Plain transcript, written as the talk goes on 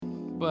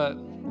but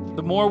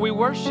the more we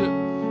worship,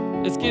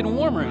 it's getting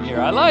warmer in here.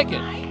 I like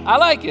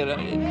it.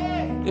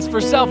 It's for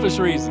selfish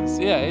reasons.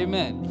 Yeah,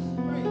 amen.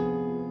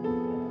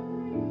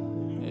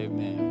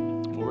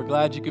 Amen. Well, we're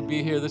glad you could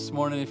be here this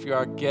morning. If you're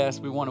our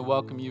guest, we want to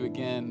welcome you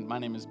again. My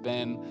name is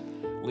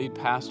Ben, lead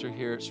pastor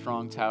here at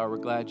Strong Tower. We're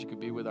glad you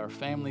could be with our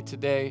family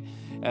today.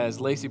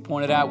 As Lacey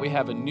pointed out, we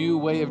have a new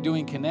way of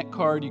doing Connect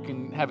Card. You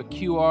can have a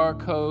QR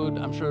code.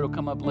 I'm sure it'll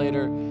come up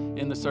later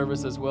in the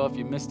service as well if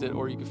you missed it,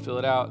 or you can fill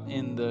it out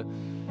in the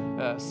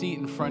seat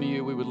in front of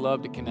you. We would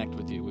love to connect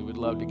with you. We would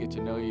love to get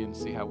to know you and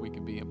see how we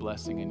can be a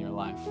blessing in your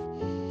life.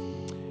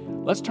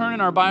 Let's turn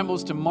in our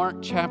Bibles to Mark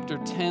chapter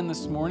 10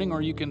 this morning,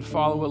 or you can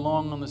follow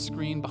along on the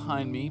screen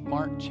behind me.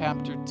 Mark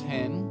chapter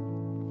 10,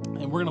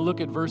 and we're going to look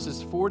at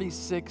verses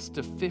 46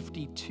 to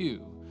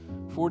 52.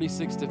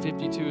 46 to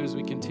 52 as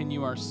we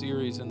continue our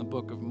series in the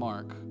book of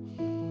Mark.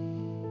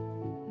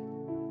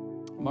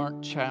 Mark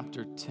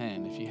chapter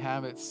 10. If you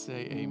have it,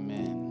 say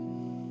amen.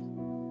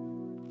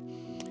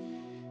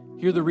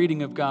 Hear the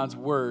reading of God's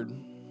word.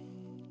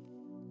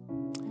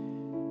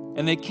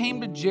 And they came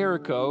to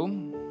Jericho,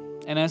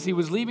 and as he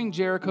was leaving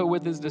Jericho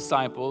with his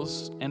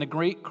disciples and a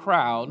great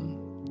crowd,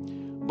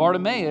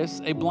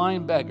 Bartimaeus, a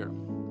blind beggar,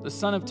 the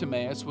son of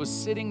Timaeus, was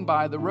sitting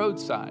by the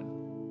roadside.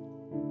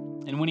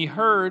 And when he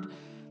heard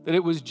that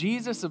it was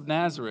Jesus of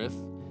Nazareth,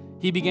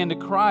 he began to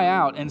cry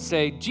out and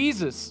say,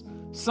 "Jesus,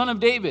 Son of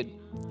David,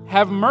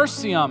 have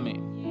mercy on me."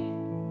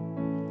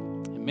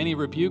 And many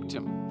rebuked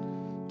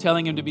him,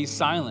 telling him to be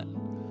silent.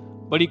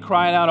 But he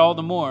cried out all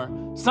the more,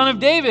 "Son of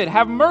David,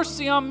 have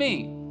mercy on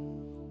me."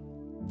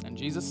 And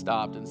Jesus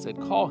stopped and said,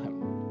 "Call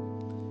him."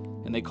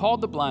 And they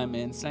called the blind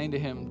man, saying to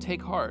him,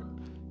 "Take heart,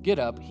 get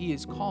up, he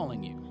is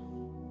calling you."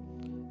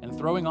 And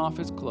throwing off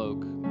his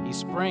cloak, he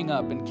sprang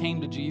up and came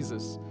to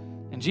Jesus.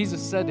 And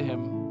Jesus said to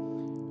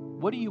him,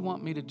 "What do you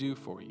want me to do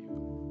for you?"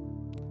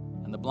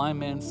 And the blind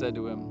man said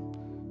to him,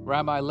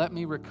 "Rabbi, let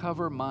me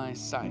recover my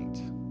sight."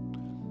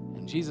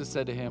 And Jesus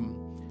said to him,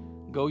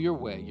 "Go your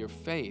way, your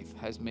faith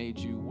has made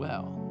you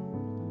well."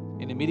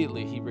 And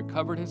immediately he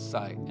recovered his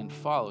sight and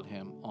followed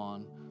him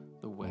on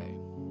the way.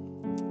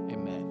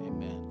 Amen,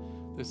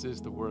 amen. This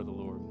is the word of the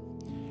Lord.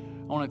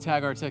 I want to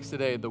tag our text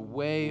today, the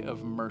way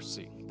of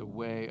mercy, the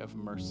way of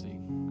mercy.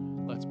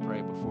 Let's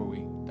pray before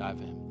we dive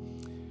in.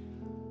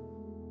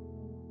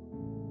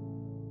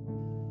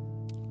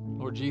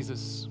 Lord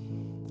Jesus,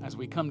 as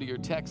we come to your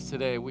text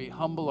today, we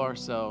humble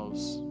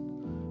ourselves,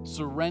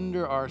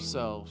 surrender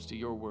ourselves to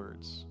your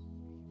words.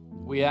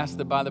 We ask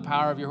that by the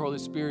power of your Holy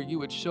Spirit, you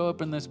would show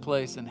up in this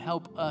place and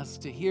help us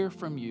to hear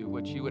from you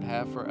what you would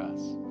have for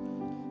us.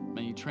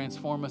 May you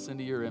transform us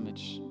into your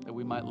image, that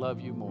we might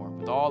love you more.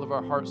 With all of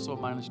our heart, soul,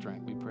 mind, and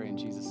strength, we pray in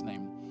Jesus'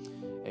 name.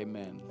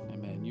 Amen.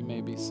 Amen. You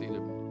may be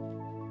seated.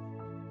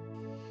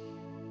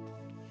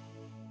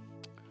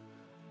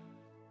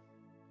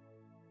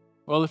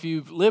 Well, if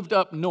you've lived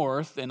up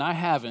north, and I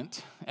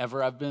haven't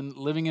ever, I've been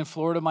living in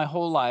Florida my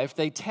whole life,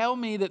 they tell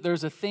me that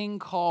there's a thing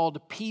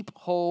called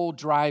peephole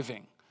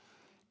driving.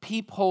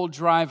 Peephole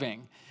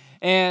driving.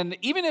 And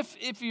even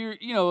if you're,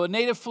 a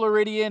native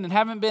Floridian and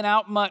haven't been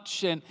out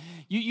much, and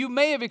you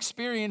may have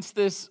experienced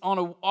this on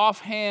an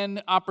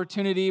offhand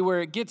opportunity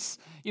where it gets,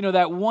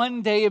 that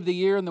one day of the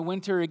year in the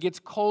winter, it gets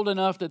cold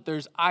enough that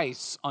there's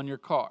ice on your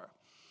car.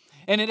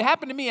 And it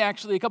happened to me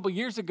actually a couple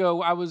years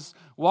ago. I was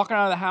walking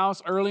out of the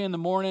house early in the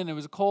morning. It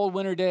was a cold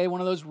winter day,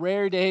 one of those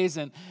rare days,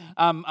 and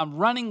I'm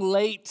running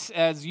late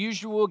as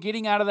usual,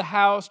 getting out of the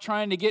house,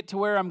 trying to get to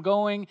where I'm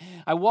going.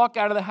 I walk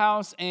out of the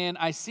house and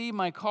I see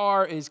my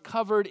car is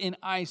covered in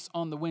ice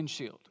on the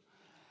windshield.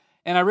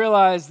 And I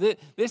realized that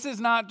this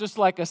is not just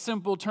like a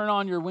simple turn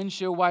on your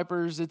windshield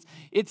wipers.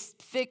 It's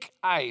thick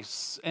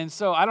ice. And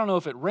so I don't know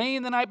if it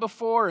rained the night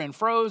before and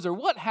froze or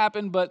what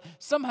happened, but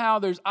somehow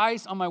there's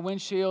ice on my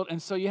windshield.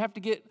 And so you have to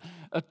get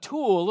a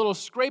tool, a little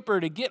scraper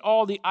to get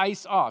all the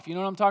ice off. You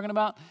know what I'm talking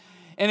about?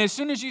 And as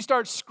soon as you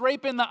start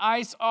scraping the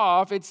ice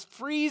off, it's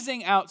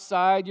freezing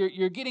outside.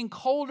 You're getting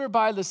colder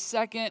by the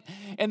second.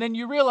 And then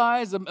you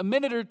realize a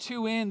minute or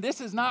two in,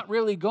 this is not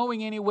really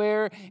going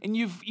anywhere. And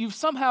you've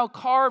somehow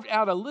carved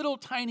out a little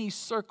tiny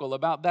circle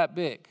about that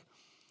big.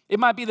 It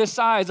might be the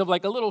size of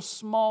like a little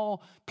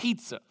small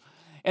pizza.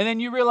 And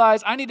then you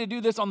realize, I need to do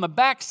this on the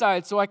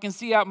backside so I can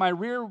see out my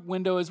rear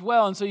window as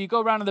well. And so you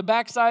go around to the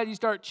backside, you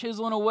start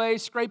chiseling away,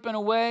 scraping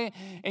away,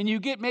 and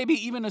you get maybe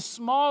even a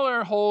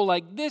smaller hole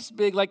like this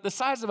big, like the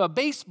size of a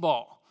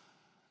baseball.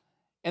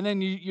 And then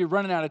you're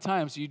running out of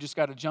time, so you just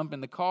got to jump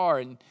in the car.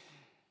 And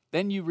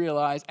then you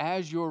realize,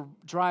 as you're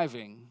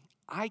driving,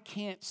 I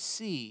can't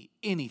see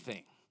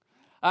anything.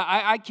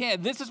 I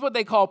can't. This is what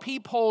they call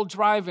peephole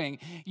driving.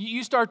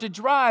 You start to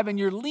drive and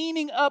you're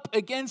leaning up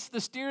against the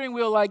steering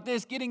wheel like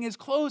this, getting as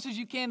close as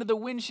you can to the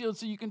windshield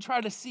so you can try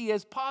to see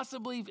as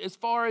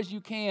far as you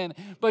can,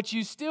 but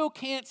you still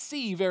can't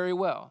see very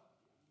well.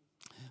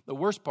 The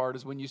worst part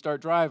is when you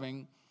start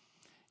driving,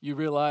 you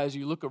realize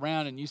you look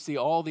around and you see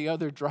all the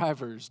other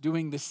drivers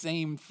doing the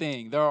same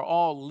thing. They're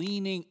all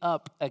leaning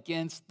up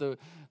against the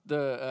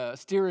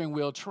steering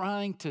wheel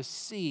trying to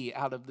see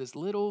out of this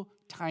little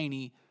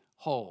tiny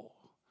hole.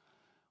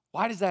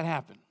 Why does that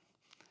happen?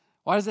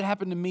 Why does it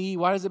happen to me?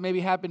 Why does it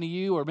maybe happen to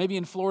you? Or maybe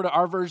in Florida,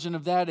 our version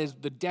of that is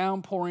the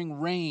downpouring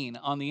rain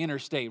on the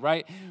interstate,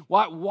 right?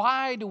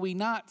 Why do we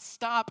not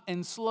stop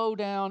and slow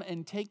down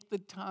and take the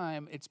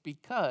time? It's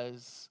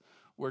because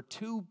we're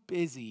too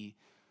busy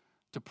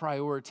to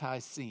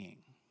prioritize seeing.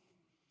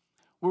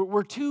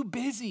 We're too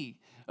busy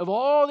of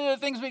all the other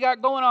things we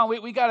got going on.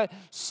 We got to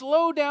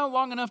slow down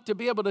long enough to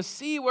be able to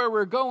see where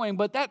we're going,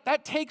 but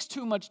that takes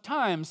too much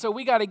time. So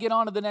we got to get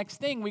on to the next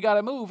thing. We got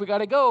to move. We got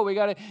to go. We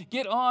got to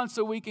get on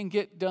so we can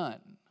get done.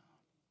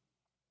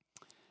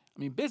 I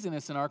mean,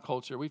 busyness in our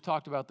culture, we've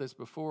talked about this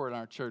before in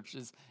our church,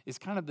 is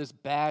kind of this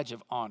badge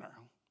of honor,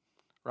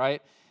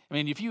 right? I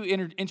mean, if you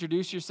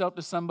introduce yourself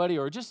to somebody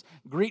or just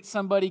greet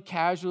somebody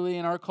casually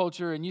in our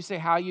culture and you say,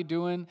 how you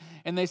doing?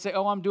 And they say,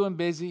 oh, I'm doing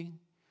busy.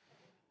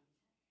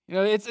 You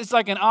know, it's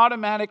like an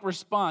automatic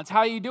response. How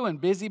are you doing?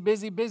 Busy,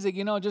 busy, busy.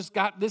 You know, just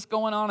got this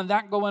going on and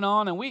that going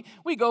on. And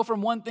we go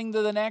from one thing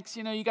to the next.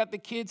 You know, you got the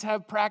kids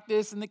have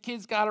practice and the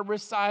kids got a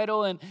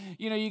recital. And,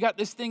 you know, you got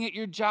this thing at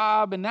your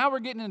job. And now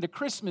we're getting into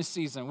Christmas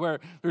season where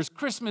there's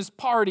Christmas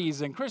parties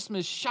and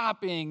Christmas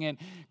shopping and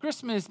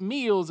Christmas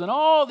meals and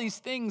all these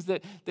things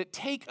that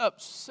take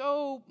up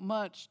so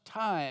much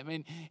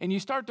time. And you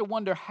start to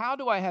wonder, how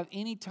do I have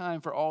any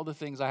time for all the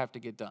things I have to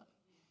get done?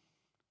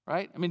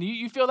 Right? I mean,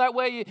 you feel that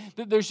way?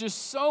 There's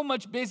just so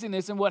much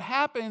busyness. And what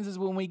happens is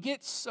when we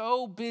get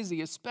so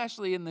busy,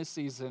 especially in this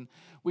season,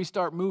 we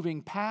start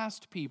moving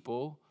past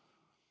people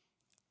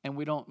and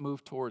we don't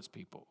move towards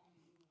people.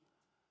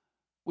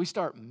 We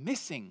start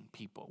missing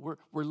people.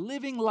 We're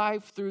living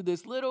life through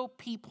this little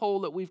peephole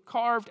that we've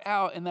carved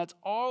out, and that's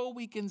all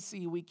we can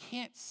see. We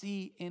can't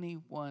see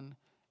anyone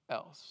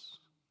else.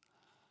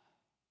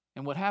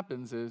 And what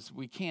happens is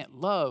we can't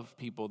love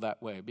people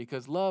that way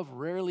because love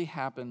rarely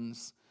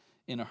happens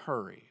in a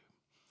hurry.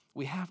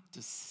 We have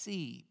to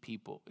see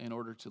people in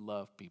order to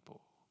love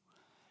people.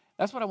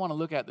 That's what I want to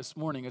look at this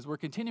morning as we're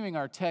continuing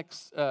our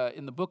text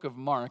in the book of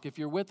Mark. If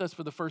you're with us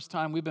for the first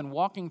time, we've been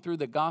walking through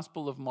the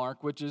Gospel of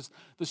Mark, which is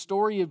the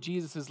story of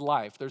Jesus'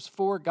 life. There's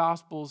 4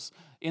 Gospels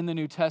in the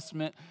New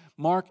Testament.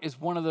 Mark is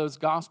one of those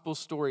Gospel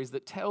stories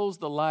that tells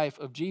the life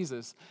of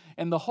Jesus.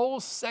 And the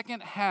whole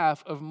second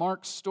half of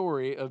Mark's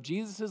story of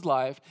Jesus'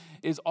 life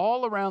is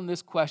all around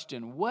this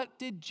question: what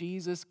did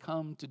Jesus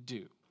come to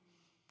do?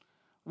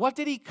 What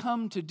did he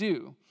come to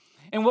do?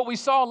 And what we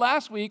saw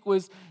last week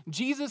was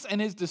Jesus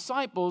and his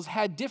disciples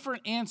had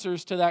different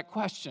answers to that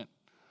question.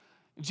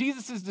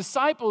 Jesus'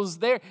 disciples,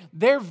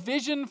 their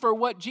vision for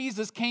what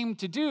Jesus came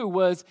to do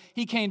was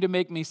he came to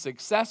make me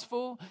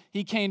successful.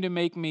 He came to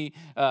make me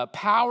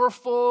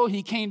powerful.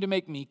 He came to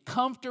make me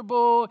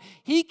comfortable.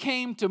 He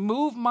came to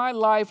move my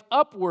life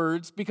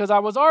upwards because I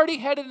was already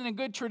headed in a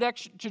good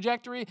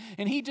trajectory,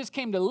 and he just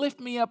came to lift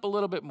me up a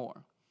little bit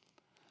more.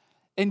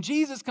 And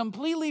Jesus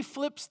completely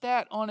flips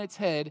that on its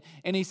head,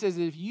 and he says,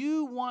 if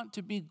you want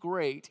to be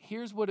great,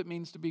 here's what it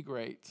means to be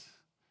great.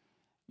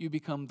 You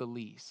become the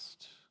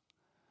least.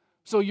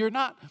 So you're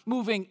not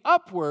moving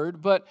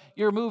upward, but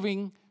you're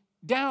moving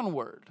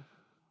downward.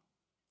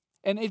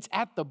 And it's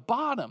at the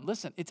bottom,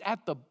 listen, it's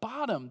at the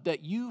bottom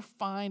that you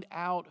find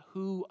out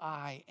who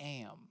I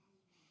am.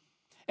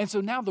 And so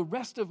now the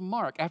rest of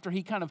Mark, after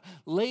he kind of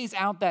lays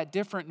out that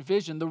different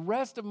vision, the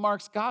rest of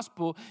Mark's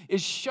gospel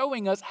is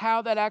showing us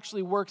how that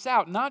actually works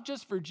out, not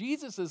just for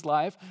Jesus'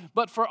 life,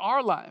 but for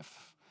our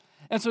life.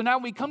 And so now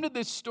we come to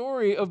this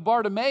story of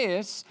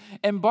Bartimaeus,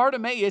 and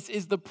Bartimaeus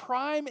is the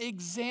prime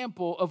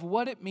example of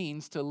what it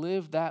means to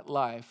live that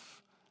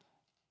life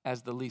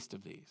as the least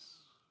of these.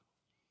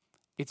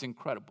 It's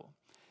incredible.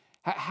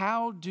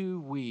 How do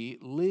we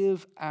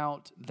live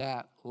out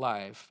that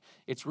life?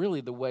 It's really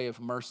the way of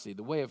mercy.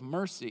 The way of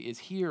mercy is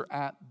here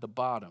at the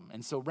bottom.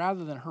 And so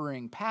rather than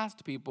hurrying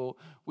past people,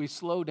 we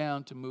slow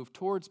down to move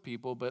towards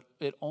people, but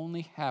it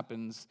only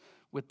happens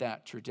with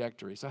that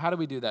trajectory. So how do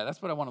we do that?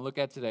 That's what I want to look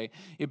at today.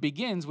 It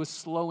begins with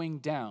slowing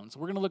down. So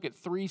we're going to look at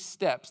 3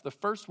 steps. The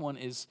first one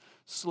is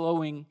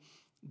slowing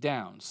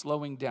down.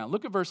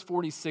 Look at verse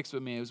 46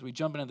 with me as we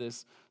jump into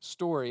this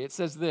story. It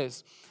says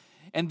this: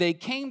 and they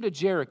came to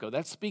Jericho.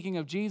 That's speaking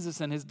of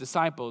Jesus and his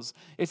disciples.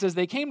 It says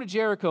they came to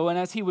Jericho, and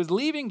as he was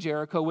leaving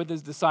Jericho with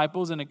his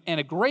disciples and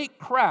a great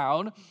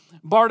crowd,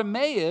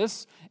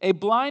 Bartimaeus, a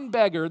blind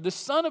beggar, the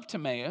son of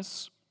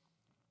Timaeus,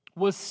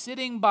 was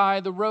sitting by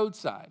the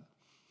roadside.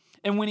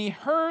 And when he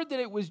heard that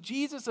it was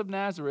Jesus of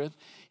Nazareth,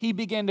 he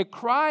began to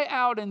cry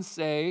out and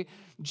say,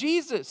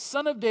 Jesus,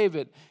 son of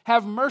David,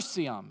 have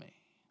mercy on me.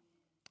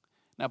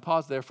 Now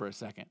pause there for a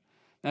second.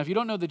 Now, if you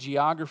don't know the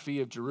geography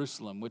of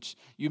Jerusalem, which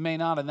you may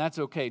not, and that's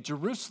okay,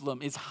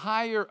 Jerusalem is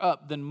higher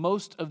up than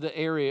most of the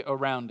area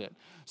around it.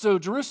 So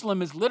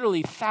Jerusalem is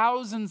literally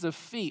thousands of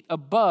feet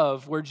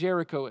above where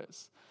Jericho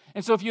is.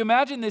 And so if you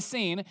imagine this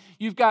scene,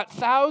 you've got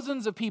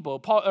thousands of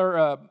people.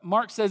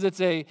 Mark says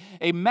it's a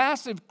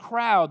massive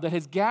crowd that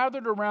has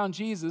gathered around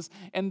Jesus,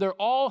 and they're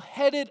all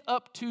headed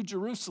up to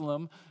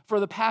Jerusalem for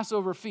the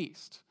Passover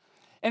feast.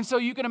 And so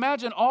you can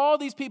imagine all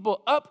these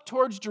people up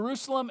towards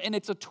Jerusalem, and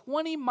it's a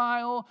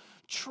 20-mile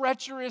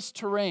treacherous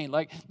terrain.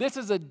 Like, this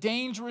is a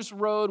dangerous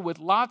road with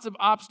lots of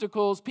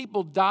obstacles.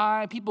 People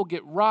die, people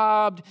get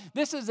robbed.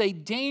 This is a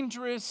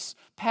dangerous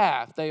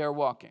path they are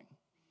walking.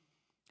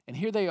 And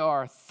here they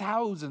are,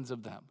 thousands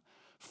of them,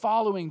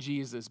 following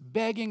Jesus,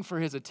 begging for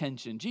his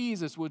attention.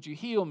 Jesus, would you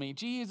heal me?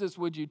 Jesus,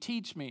 would you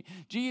teach me?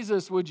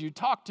 Jesus, would you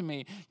talk to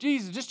me?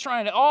 Jesus, just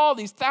trying to, all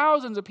these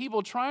thousands of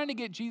people trying to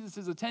get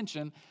Jesus'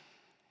 attention.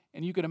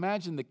 And you can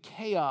imagine the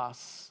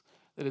chaos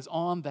that is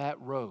on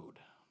that road.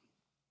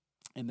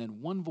 And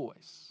then one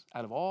voice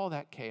out of all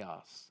that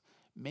chaos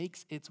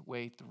makes its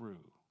way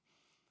through.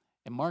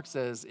 And Mark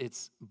says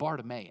it's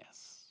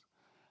Bartimaeus,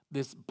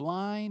 this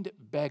blind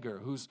beggar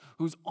who's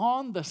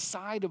on the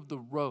side of the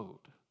road.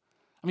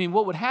 I mean,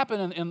 what would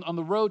happen on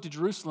the road to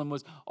Jerusalem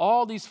was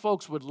all these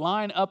folks would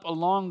line up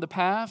along the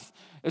path,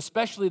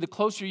 especially the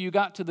closer you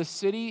got to the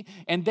city,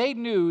 and they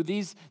knew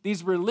these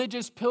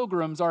religious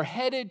pilgrims are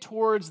headed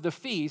towards the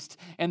feast,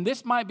 and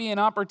this might be an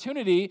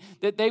opportunity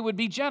that they would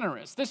be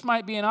generous. This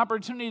might be an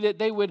opportunity that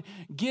they would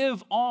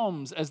give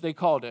alms, as they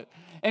called it.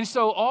 And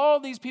so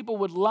all these people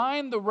would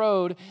line the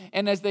road,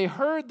 and as they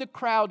heard the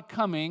crowd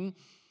coming,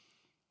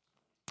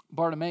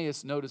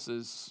 Bartimaeus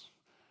notices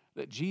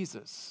that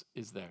Jesus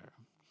is there.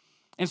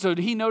 And so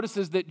he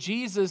notices that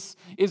Jesus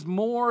is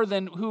more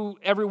than who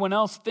everyone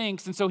else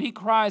thinks. And so he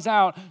cries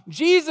out,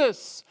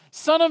 Jesus,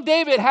 Son of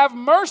David, have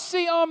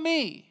mercy on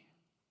me.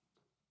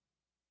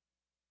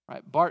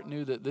 Right? Bart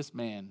knew that this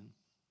man,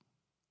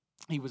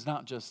 he was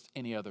not just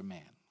any other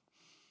man.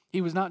 He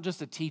was not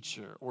just a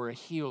teacher or a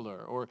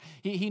healer, or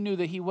he knew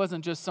that he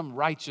wasn't just some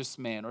righteous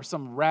man or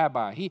some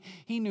rabbi.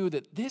 He knew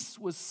that this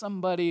was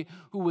somebody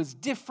who was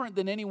different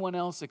than anyone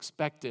else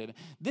expected.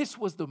 This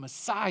was the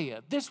Messiah.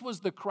 This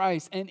was the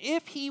Christ. And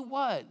if he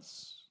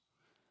was,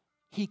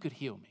 he could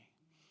heal me.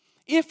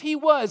 If he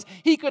was,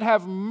 he could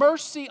have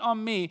mercy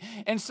on me.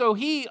 And so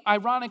he,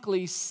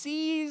 ironically,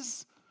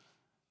 sees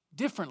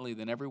differently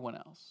than everyone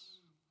else.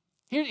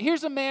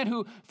 Here's a man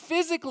who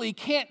physically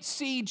can't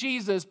see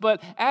Jesus, but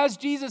as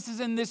Jesus is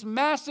in this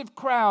massive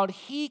crowd,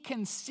 he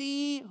can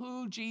see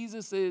who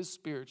Jesus is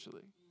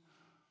spiritually.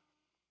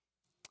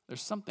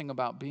 There's something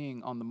about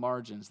being on the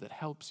margins that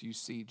helps you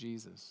see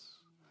Jesus.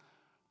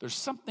 There's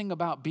something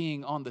about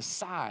being on the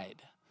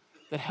side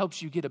that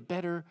helps you get a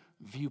better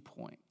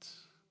viewpoint.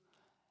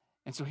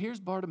 And so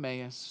here's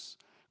Bartimaeus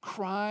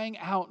crying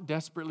out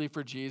desperately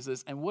for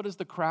Jesus. And what does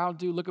the crowd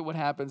do? Look at what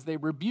happens. They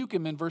rebuke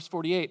him in verse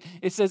 48.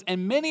 It says,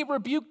 and many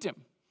rebuked him,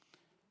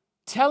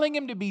 telling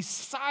him to be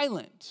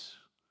silent.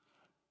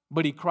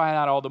 But he cried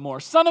out all the more,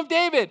 Son of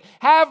David,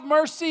 have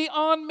mercy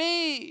on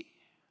me.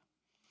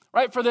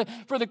 Right? For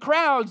the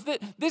crowds,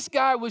 this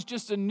guy was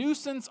just a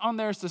nuisance on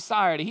their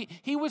society.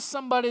 He was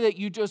somebody that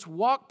you just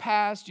walk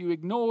past, you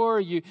ignore,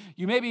 you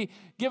maybe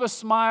give a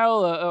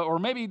smile or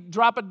maybe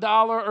drop a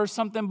dollar or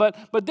something. But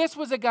this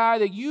was a guy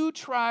that you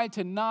tried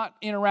to not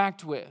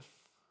interact with.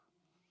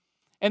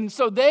 And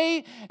so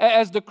they,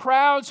 as the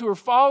crowds who are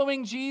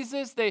following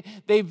Jesus,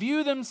 they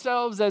view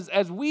themselves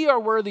as we are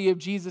worthy of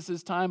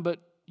Jesus' time, but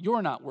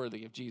you're not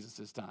worthy of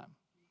Jesus' time.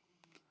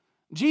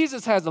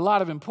 Jesus has a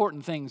lot of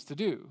important things to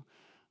do.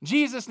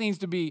 Jesus needs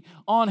to be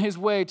on his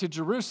way to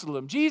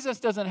Jerusalem. Jesus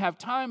doesn't have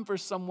time for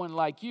someone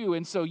like you,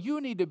 and so you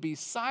need to be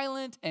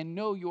silent and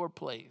know your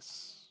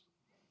place.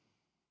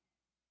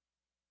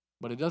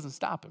 But it doesn't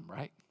stop him,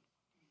 right?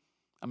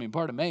 I mean,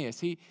 Bartimaeus,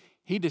 he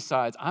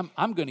decides,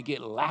 I'm going to get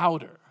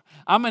louder.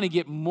 I'm going to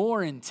get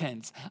more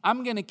intense.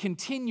 I'm going to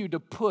continue to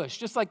push,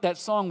 just like that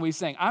song we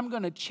sang. I'm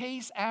going to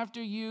chase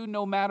after you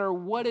no matter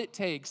what it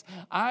takes.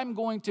 I'm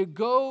going to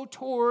go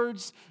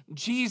towards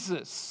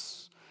Jesus.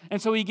 And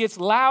so he gets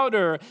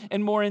louder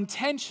and more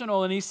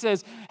intentional, and he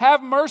says,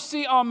 have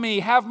mercy on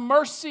me, have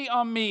mercy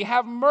on me,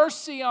 have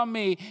mercy on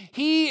me.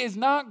 He is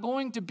not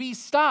going to be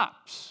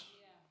stopped.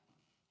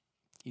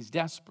 He's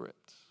desperate.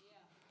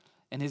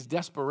 And his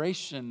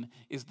desperation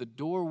is the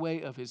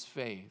doorway of his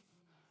faith.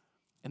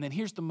 And then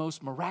here's the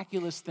most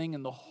miraculous thing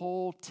in the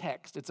whole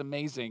text. It's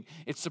amazing.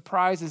 It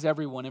surprises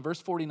everyone. In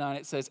verse 49,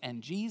 it says,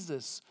 and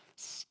Jesus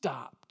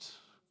stopped.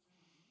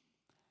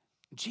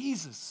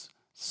 Jesus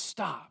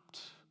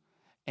stopped.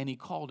 And he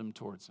called him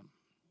towards him.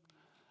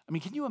 I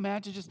mean, can you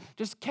imagine?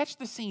 Just catch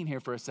the scene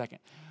here for a second.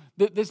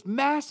 This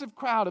massive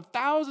crowd of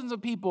thousands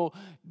of people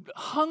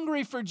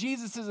hungry for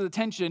Jesus'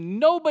 attention.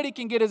 Nobody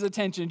can get his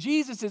attention.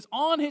 Jesus is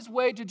on his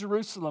way to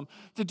Jerusalem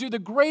to do the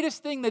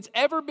greatest thing that's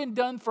ever been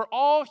done for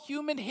all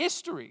human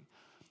history.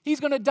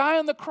 He's going to die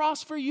on the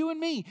cross for you and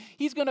me.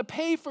 He's going to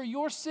pay for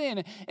your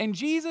sin. And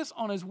Jesus,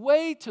 on his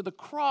way to the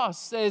cross,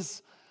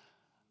 says,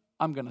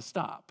 I'm going to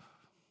stop.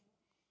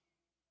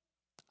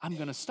 I'm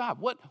going to stop.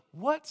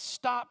 What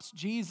stops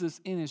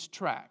Jesus in his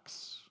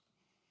tracks?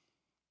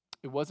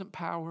 It wasn't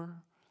power.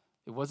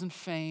 It wasn't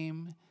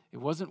fame. It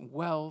wasn't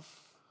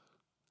wealth.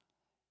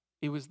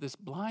 It was this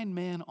blind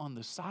man on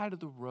the side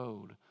of the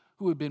road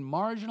who had been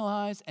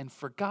marginalized and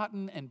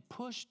forgotten and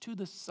pushed to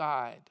the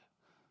side.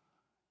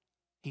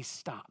 He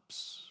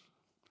stops.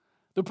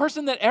 The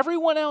person that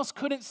everyone else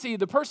couldn't see,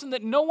 the person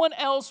that no one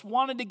else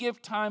wanted to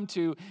give time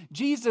to,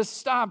 Jesus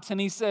stops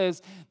and he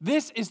says,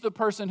 this is the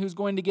person who's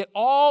going to get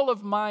all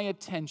of my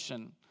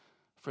attention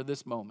for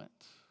this moment.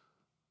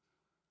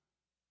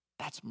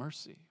 That's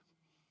mercy.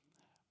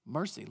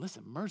 Mercy,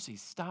 listen, mercy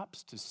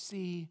stops to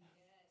see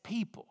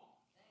people.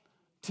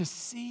 To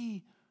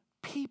see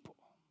people.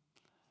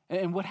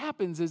 And what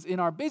happens is in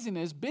our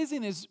busyness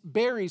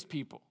buries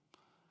people.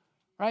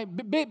 Right?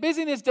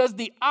 Busyness does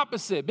the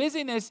opposite.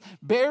 Busyness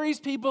buries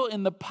people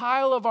in the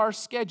pile of our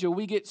schedule.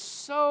 We get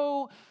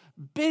so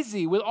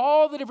busy with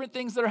all the different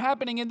things that are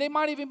happening, and they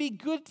might even be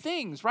good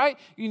things, right?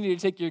 You need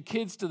to take your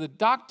kids to the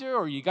doctor,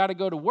 or you got to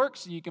go to work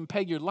so you can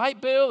pay your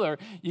light bill, or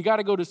you got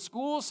to go to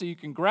school so you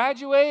can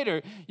graduate,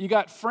 or you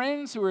got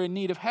friends who are in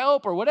need of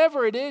help, or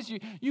whatever it is.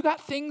 You got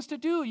things to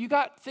do. You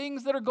got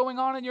things that are going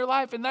on in your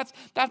life, and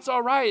that's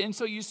all right. And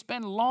so you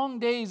spend long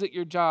days at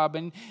your job,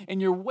 and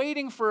you're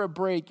waiting for a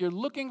break. You're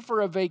looking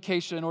for a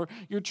vacation, or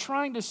you're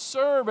trying to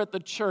serve at the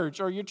church,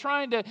 or you're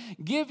trying to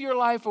give your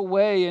life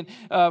away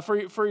and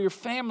for your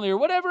family, or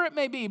whatever it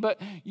may be,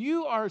 but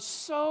you are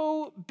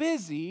so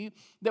busy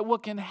that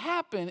what can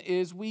happen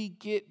is we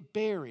get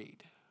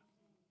buried,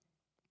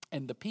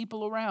 and the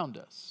people around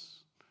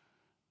us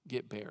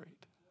get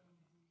buried.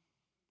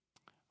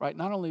 Right?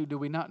 Not only do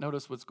we not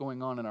notice what's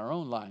going on in our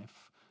own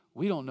life,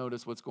 we don't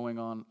notice what's going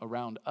on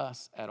around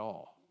us at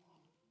all.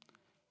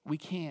 We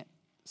can't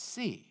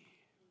see.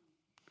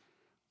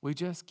 We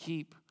just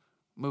keep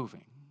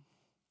moving.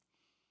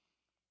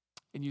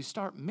 And you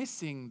start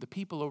missing the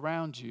people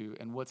around you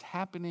and what's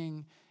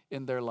happening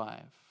in their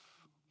life.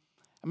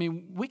 I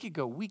mean, we could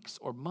go weeks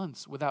or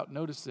months without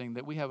noticing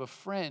that we have a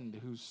friend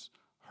who's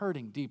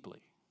hurting deeply.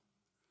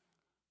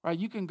 Right?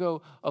 You can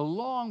go a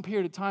long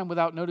period of time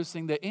without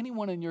noticing that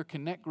anyone in your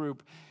Connect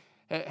group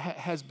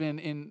has been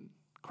in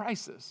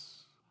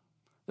crisis.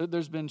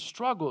 There's been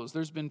struggles.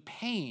 There's been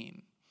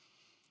pain.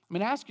 I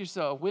mean, ask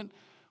yourself,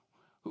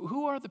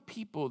 who are the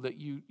people that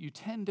you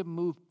tend to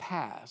move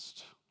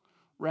past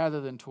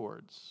rather than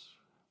towards?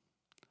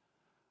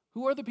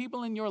 Who are the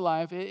people in your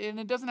life? And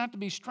it doesn't have to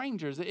be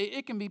strangers.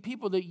 It can be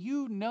people that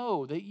you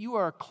know, that you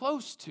are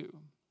close to.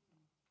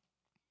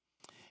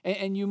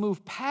 And you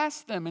move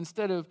past them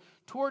instead of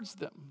towards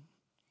them.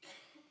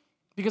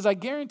 Because I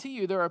guarantee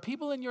you, there are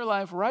people in your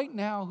life right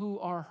now who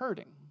are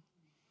hurting.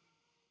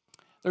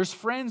 There's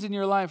friends in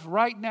your life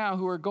right now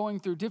who are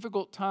going through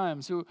difficult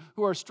times, who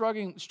are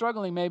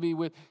struggling maybe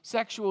with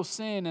sexual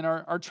sin and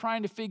are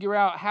trying to figure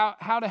out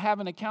how to have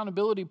an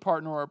accountability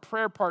partner or a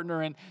prayer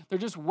partner, and they're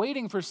just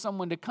waiting for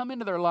someone to come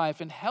into their life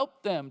and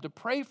help them, to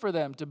pray for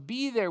them, to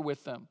be there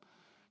with them,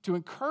 to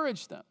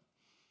encourage them.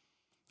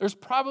 There's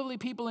probably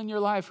people in your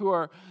life who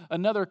are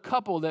another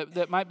couple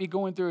that might be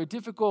going through a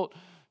difficult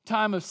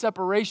time of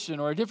separation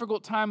or a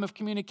difficult time of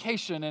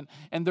communication,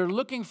 and they're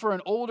looking for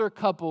an older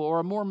couple or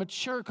a more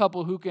mature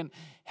couple who can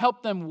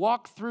help them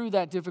walk through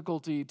that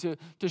difficulty, to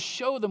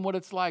show them what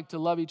it's like to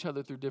love each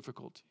other through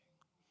difficulty.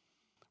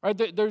 Right?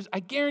 I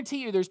guarantee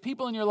you there's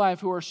people in your life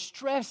who are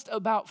stressed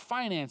about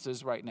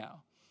finances right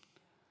now.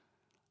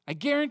 I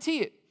guarantee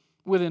it.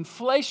 With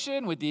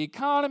inflation, with the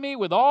economy,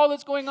 with all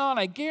that's going on,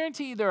 I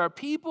guarantee you there are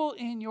people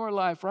in your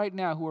life right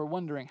now who are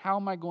wondering, how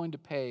am I going to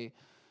pay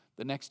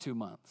the next 2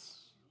 months?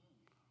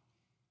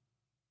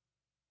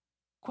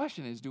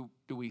 Question is, do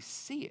we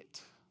see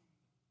it?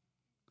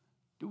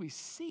 Do we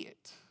see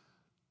it?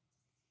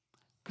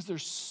 Because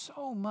there's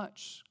so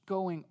much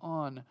going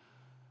on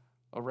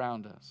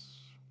around us.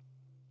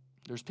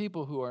 There's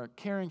people who are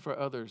caring for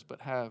others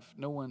but have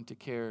no one to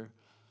care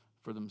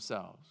for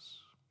themselves.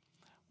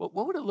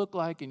 What would it look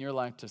like in your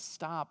life to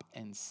stop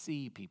and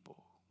see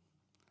people?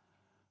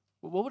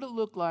 What would it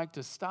look like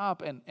to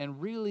stop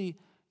and really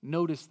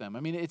notice them? I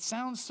mean, it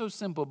sounds so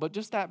simple, but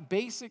just that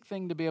basic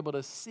thing to be able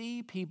to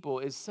see people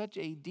is such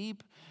a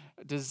deep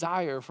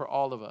desire for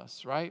all of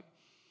us, right?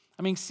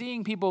 I mean,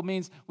 seeing people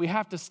means we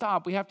have to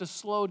stop, we have to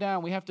slow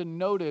down, we have to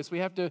notice, we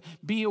have to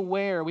be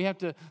aware, we have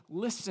to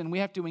listen, we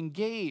have to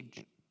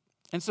engage.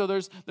 And so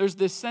there's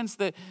this sense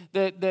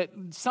that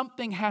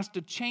something has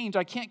to change.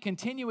 I can't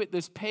continue at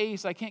this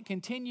pace. I can't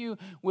continue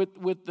with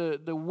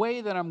the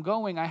way that I'm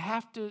going. I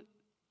have to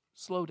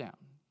slow down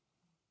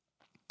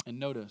and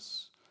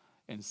notice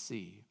and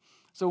see.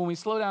 So when we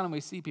slow down and we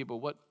see people,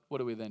 what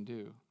do we then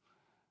do?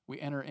 We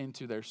enter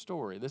into their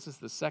story. This is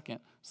the second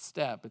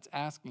step. It's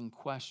asking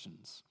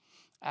questions.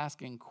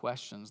 Asking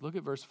questions. Look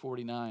at verse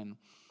 49.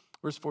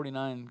 Verse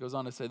 49 goes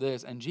on to say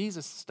this, and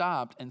Jesus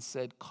stopped and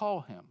said,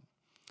 call him.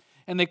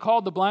 And they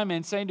called the blind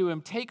man, saying to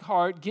him, take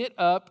heart, get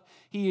up,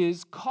 he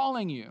is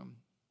calling you.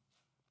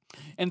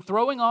 And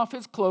throwing off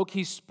his cloak,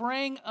 he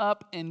sprang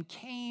up and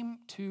came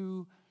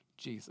to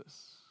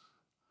Jesus.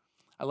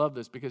 I love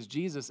this because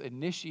Jesus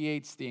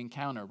initiates the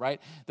encounter,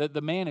 right? That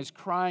the man is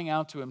crying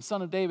out to him,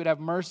 Son of David, have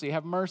mercy,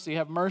 have mercy,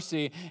 have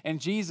mercy. And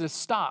Jesus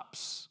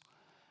stops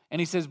and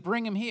he says,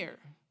 bring him here.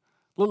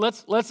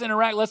 Let's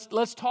interact.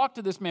 Let's talk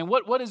to this man.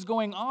 What is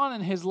going on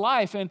in his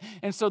life? And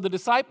so the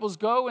disciples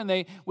go and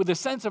they, with a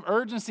sense of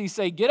urgency,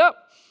 say, get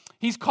up.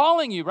 He's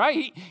calling you,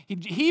 right?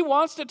 He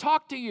wants to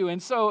talk to you.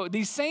 And so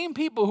these same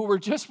people who were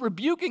just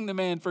rebuking the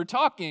man for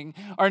talking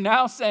are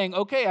now saying,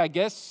 okay, I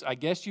guess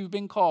you've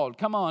been called.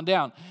 Come on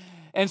down.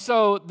 And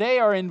so they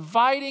are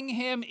inviting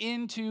him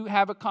in to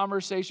have a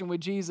conversation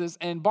with Jesus.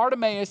 And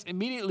Bartimaeus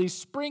immediately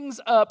springs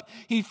up.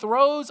 He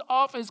throws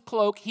off his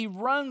cloak. He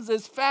runs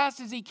as fast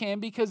as he can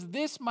because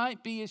this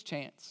might be his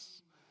chance.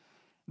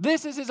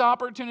 This is his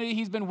opportunity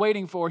he's been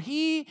waiting for.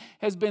 He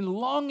has been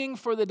longing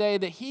for the day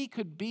that he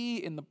could be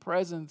in the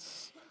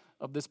presence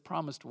of this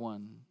promised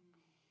one.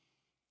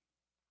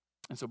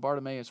 And so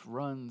Bartimaeus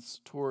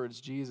runs towards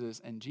Jesus,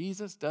 and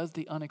Jesus does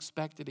the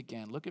unexpected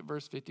again. Look at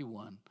verse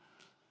 51.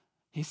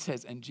 He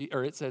says, and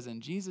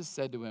Jesus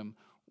said to him,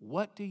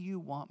 "What do you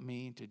want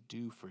me to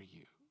do for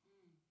you?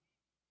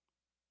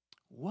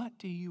 What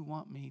do you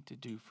want me to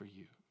do for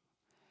you?"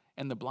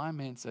 And the blind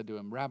man said to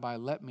him, "Rabbi,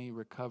 let me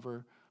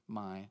recover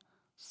my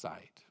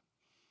sight."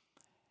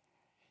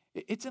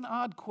 It's an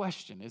odd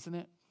question, isn't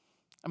it?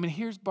 I mean,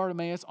 here's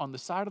Bartimaeus on the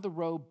side of the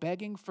road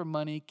begging for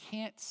money,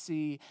 can't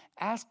see,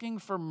 asking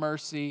for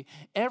mercy.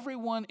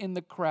 Everyone in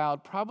the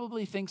crowd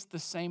probably thinks the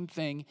same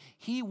thing.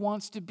 He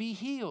wants to be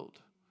healed.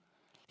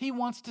 He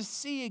wants to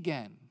see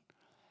again.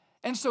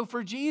 And so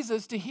for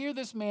Jesus to hear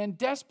this man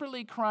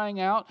desperately crying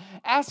out,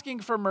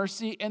 asking for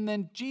mercy, and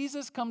then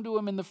Jesus come to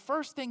him and the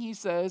first thing he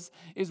says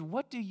is,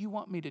 "What do you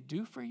want me to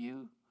do for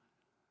you?"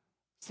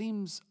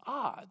 Seems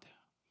odd,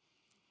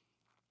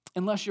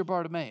 unless you're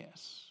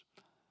Bartimaeus.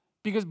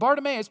 Because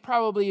Bartimaeus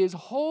probably his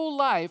whole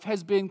life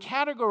has been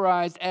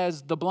categorized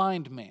as the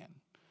blind man.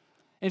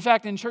 In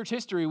fact, in church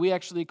history, we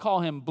actually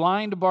call him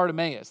blind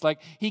Bartimaeus.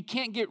 Like, he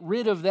can't get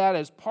rid of that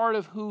as part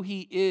of who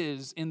he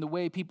is in the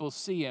way people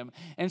see him.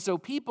 And so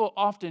people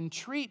often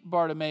treat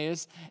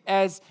Bartimaeus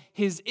as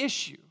his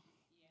issue.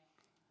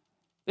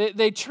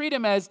 They treat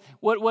him as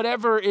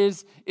whatever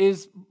is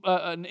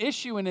an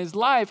issue in his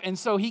life, and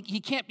so he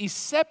can't be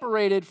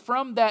separated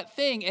from that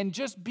thing and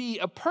just be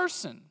a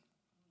person.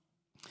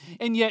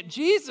 And yet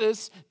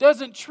Jesus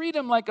doesn't treat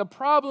him like a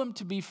problem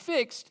to be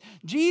fixed.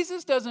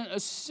 Jesus doesn't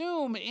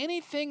assume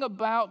anything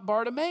about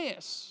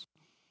Bartimaeus.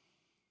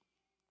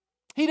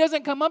 He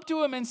doesn't come up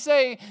to him and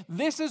say,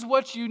 "This is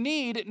what you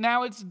need,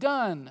 now it's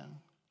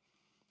done."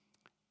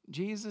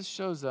 Jesus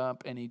shows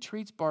up and he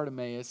treats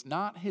Bartimaeus,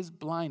 not his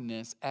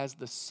blindness, as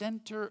the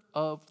center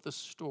of the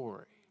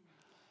story.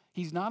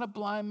 He's not a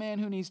blind man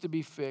who needs to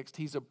be fixed.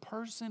 He's a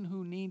person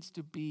who needs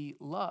to be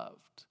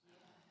loved.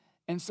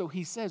 And so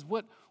he says,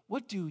 what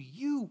do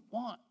you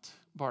want,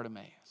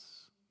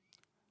 Bartimaeus?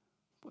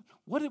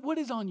 What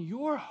is on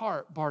your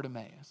heart,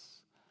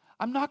 Bartimaeus?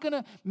 I'm not going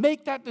to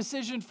make that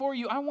decision for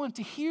you. I want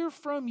to hear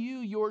from you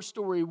your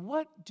story.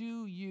 What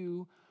do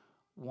you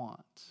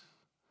want?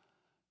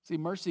 See,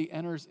 mercy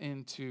enters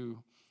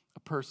into a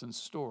person's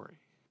story,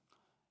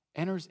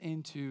 enters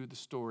into the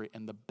story,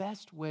 and the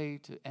best way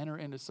to enter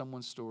into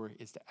someone's story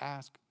is to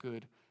ask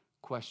good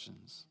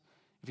questions.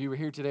 If you were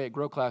here today at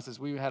Grow Classes,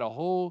 we had a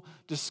whole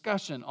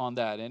discussion on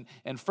that,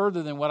 and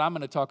further than what I'm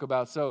going to talk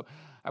about. So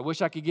I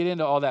wish I could get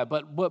into all that,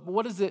 but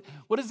what does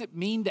it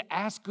mean to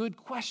ask good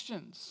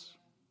questions?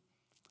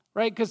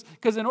 Right?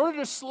 Because in order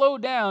to slow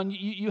down,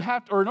 you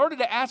have to, or in order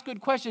to ask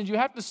good questions, you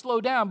have to slow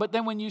down. But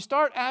then when you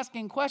start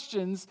asking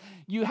questions,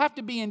 you have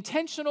to be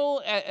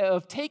intentional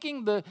of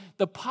taking the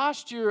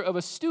posture of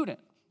a student.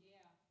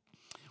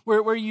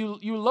 Where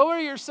you lower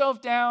yourself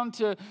down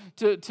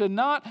to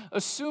not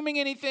assuming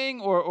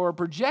anything or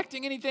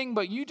projecting anything,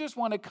 but you just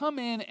want to come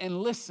in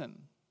and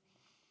listen.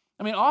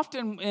 I mean,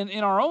 often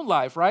in our own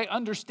life, right,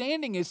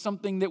 understanding is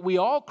something that we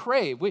all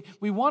crave.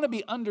 We want to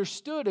be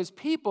understood as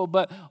people,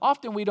 but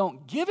often we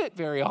don't give it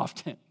very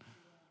often.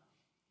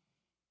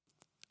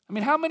 I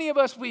mean, how many of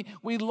us, we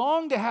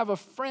long to have a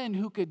friend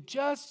who could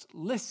just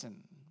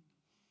listen,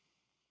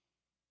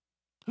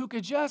 who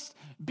could just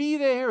be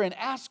there and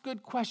ask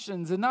good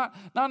questions and not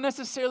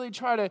necessarily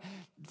try to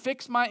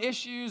fix my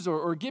issues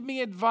or give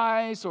me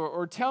advice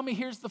or tell me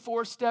here's the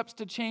 4 steps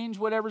to change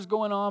whatever's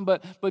going on,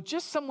 but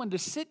just someone to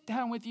sit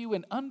down with you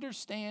and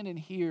understand and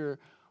hear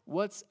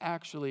what's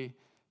actually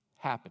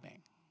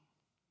happening.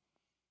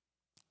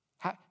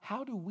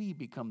 How do we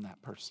become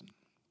that person?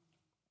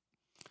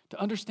 To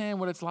understand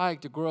what it's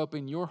like to grow up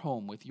in your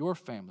home with your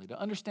family, to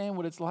understand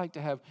what it's like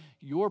to have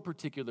your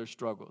particular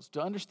struggles,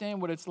 to understand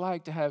what it's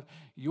like to have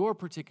your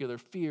particular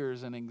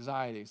fears and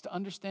anxieties, to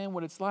understand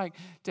what it's like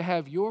to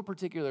have your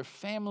particular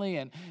family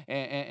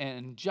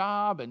and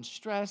job and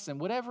stress and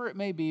whatever it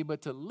may be,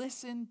 but to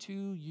listen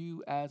to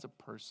you as a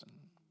person.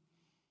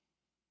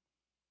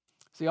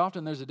 See,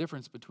 often there's a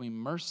difference between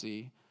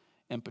mercy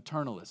and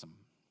paternalism.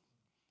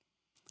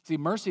 See,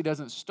 mercy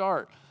doesn't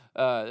start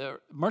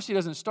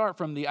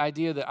from the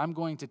idea that I'm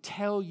going to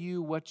tell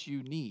you what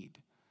you need,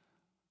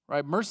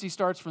 right? Mercy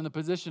starts from the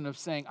position of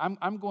saying,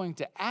 I'm going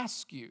to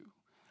ask you.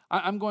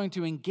 I'm going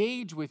to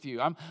engage with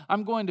you.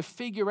 I'm going to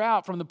figure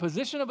out from the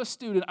position of a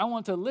student, I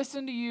want to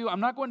listen to you.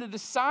 I'm not going to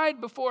decide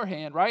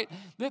beforehand, right?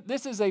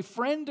 This is a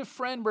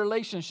friend-to-friend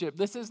relationship.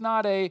 This is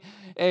not a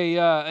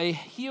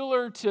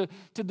healer to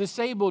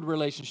disabled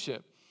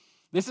relationship.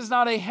 This is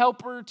not a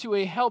helper to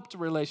a helped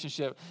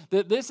relationship.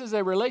 This is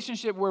a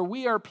relationship where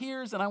we are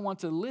peers and I want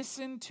to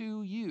listen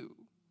to you.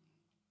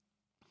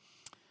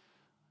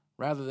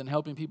 Rather than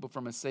helping people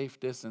from a safe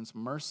distance,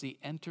 mercy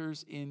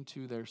enters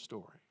into their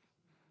story.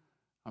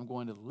 I'm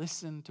going to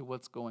listen to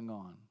what's going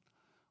on.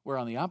 Where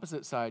on the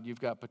opposite side,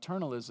 you've got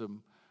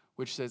paternalism,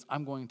 which says,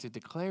 I'm going to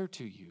declare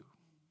to you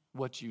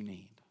what you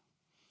need.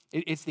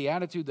 It's the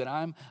attitude that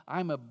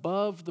I'm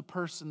above the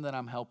person that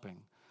I'm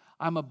helping.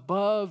 I'm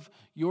above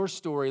your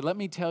story. Let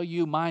me tell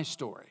you my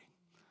story.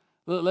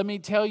 Let me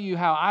tell you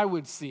how I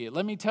would see it.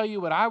 Let me tell you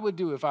what I would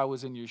do if I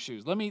was in your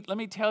shoes. Let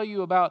me tell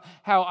you about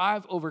how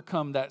I've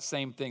overcome that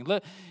same thing.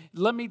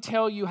 Let me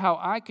tell you how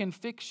I can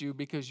fix you,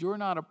 because you're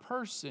not a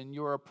person,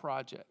 you're a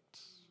project.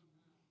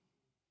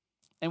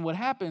 And what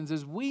happens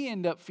is we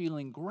end up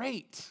feeling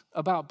great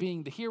about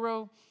being the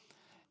hero,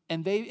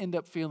 and they end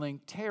up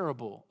feeling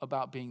terrible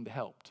about being the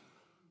helped.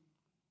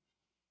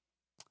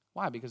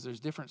 Why? Because there's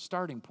different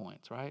starting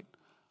points, right?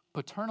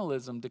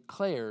 Paternalism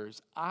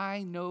declares,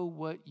 I know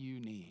what you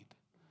need.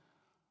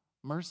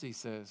 Mercy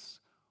says,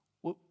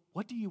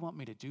 what do you want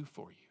me to do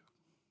for you?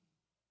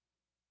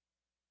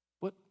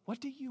 What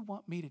do you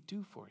want me to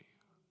do for you?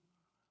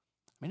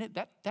 I mean,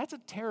 that's a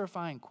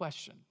terrifying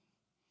question.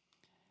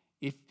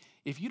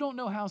 If you don't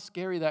know how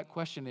scary that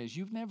question is,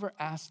 you've never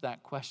asked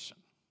that question.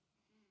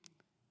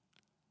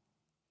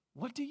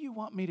 What do you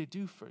want me to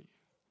do for you?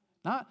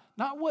 Not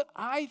what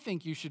I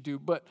think you should do,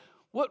 but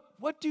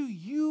what do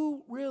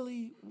you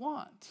really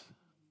want?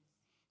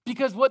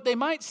 Because what they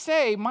might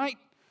say might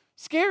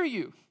scare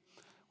you.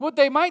 What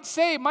they might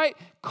say might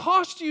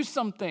cost you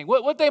something.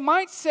 What they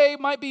might say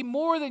might be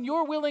more than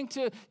you're willing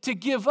to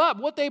give up.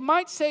 What they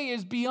might say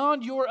is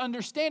beyond your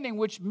understanding,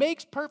 which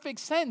makes perfect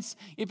sense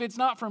if it's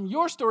not from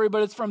your story,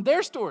 but it's from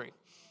their story,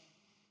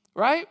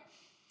 right?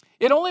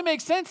 It only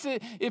makes sense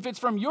if it's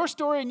from your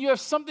story and you have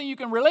something you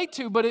can relate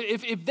to. But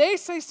if they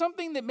say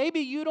something that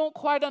maybe you don't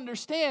quite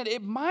understand,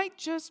 it might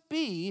just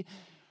be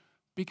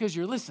because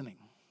you're listening.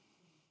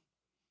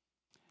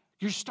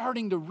 You're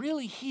starting to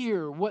really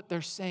hear what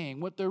they're saying,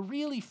 what they're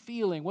really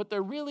feeling, what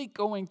they're really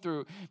going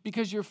through,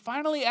 because you're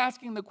finally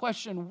asking the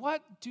question,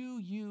 what do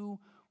you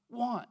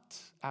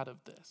want out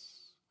of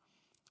this?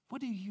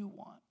 What do you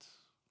want?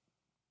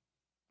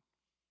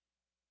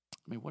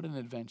 I mean, what an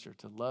adventure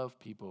to love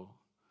people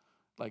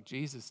like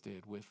Jesus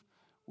did with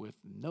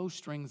no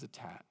strings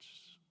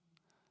attached.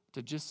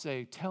 To just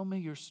say, tell me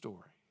your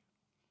story.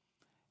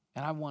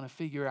 And I want to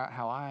figure out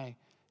how I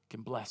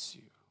can bless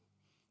you.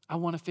 I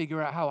want to figure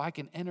out how I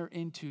can enter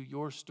into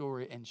your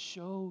story and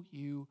show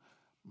you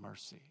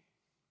mercy.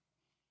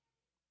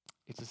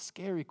 It's a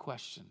scary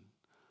question,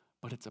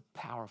 but it's a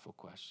powerful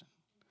question.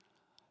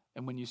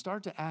 And when you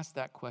start to ask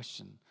that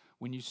question,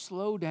 when you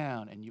slow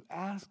down and you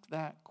ask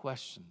that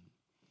question,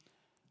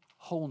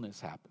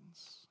 wholeness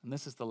happens. And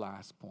this is the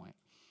last point,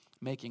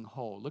 making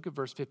whole. Look at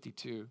verse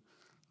 52.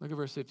 Look at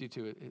verse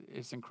 52.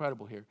 It's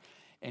incredible here.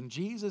 And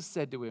Jesus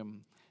said to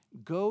him,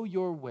 go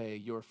your way,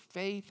 your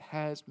faith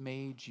has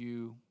made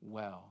you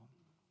well.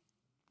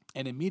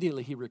 And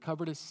immediately he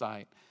recovered his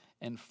sight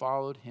and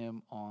followed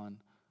him on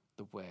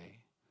the way.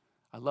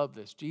 I love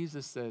this.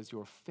 Jesus says,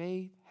 your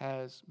faith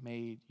has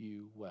made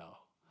you well.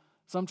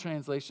 Some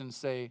translations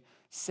say,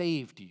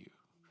 saved you.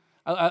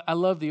 I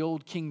love the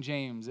old King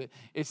James.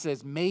 It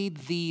says, made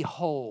thee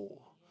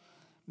whole.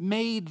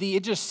 Made thee,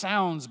 it just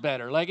sounds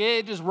better. Like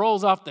it just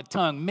rolls off the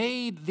tongue.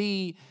 Made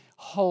thee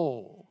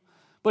whole.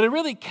 But it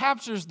really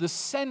captures the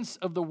sense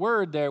of the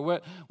word there.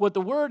 What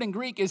the word in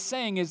Greek is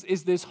saying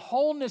is this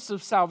wholeness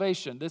of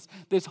salvation,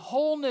 this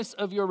wholeness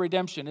of your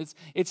redemption.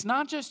 It's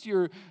not just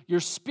your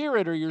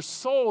spirit or your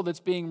soul that's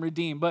being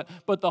redeemed,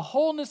 but the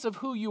wholeness of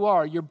who you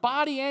are, your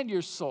body and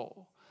your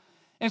soul.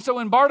 And so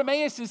in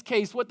Bartimaeus'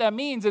 case, what that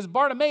means is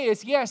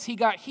Bartimaeus, yes, he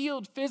got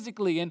healed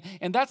physically, and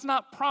that's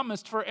not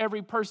promised for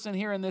every person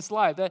here in this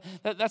life.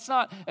 That's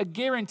not a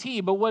guarantee,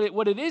 but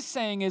what it is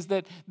saying is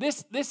that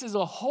this is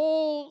a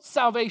whole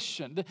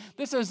salvation.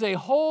 This is a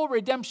whole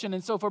redemption.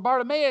 And so for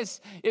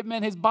Bartimaeus, it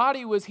meant his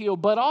body was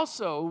healed, but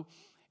also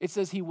it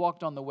says he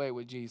walked on the way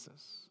with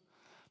Jesus.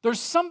 There's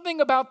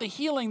something about the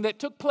healing that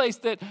took place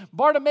that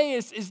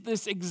Bartimaeus is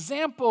this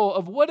example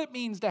of what it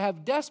means to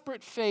have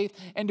desperate faith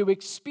and to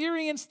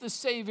experience the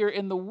Savior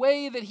in the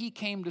way that he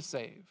came to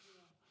save.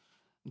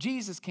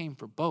 Jesus came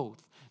for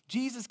both.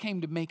 Jesus came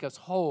to make us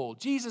whole.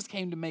 Jesus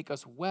came to make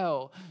us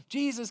well.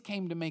 Jesus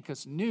came to make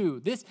us new.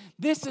 This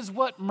is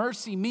what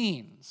mercy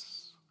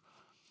means.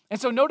 And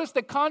so notice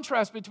the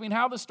contrast between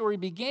how the story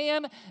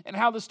began and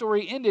how the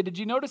story ended. Did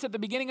you notice at the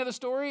beginning of the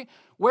story?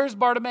 Where's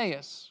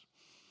Bartimaeus?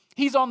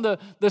 He's on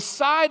the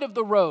side of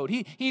the road.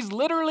 He's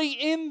literally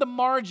in the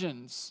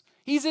margins.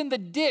 He's in the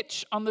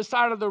ditch on the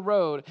side of the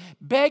road,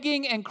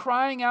 begging and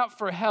crying out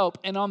for help.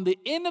 And on the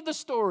end of the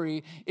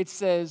story, it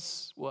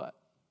says what?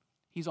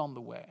 He's on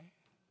the way.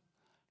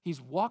 He's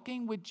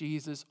walking with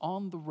Jesus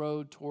on the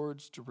road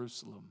towards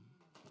Jerusalem.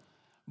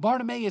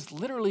 Bartimaeus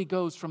literally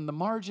goes from the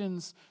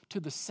margins to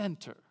the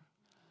center.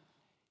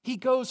 He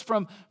goes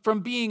from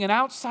being an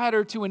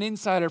outsider to an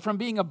insider, from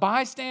being a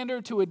bystander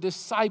to a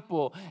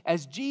disciple.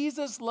 As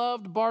Jesus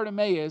loved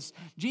Bartimaeus,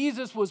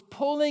 Jesus was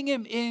pulling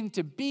him in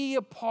to be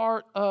a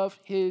part of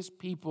his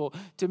people,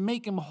 to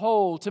make him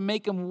whole, to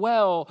make him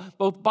well,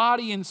 both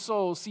body and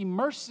soul. See,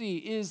 mercy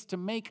is to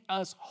make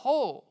us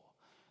whole.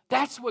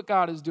 That's what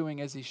God is doing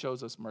as he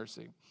shows us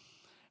mercy.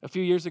 A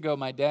few years ago,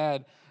 my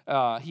dad,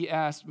 he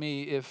asked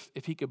me if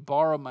he could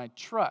borrow my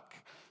truck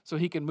so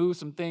he can move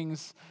some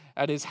things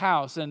at his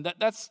house. And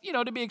that's,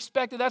 to be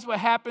expected. That's what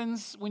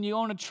happens when you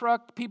own a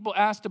truck. People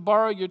ask to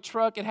borrow your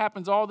truck. It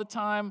happens all the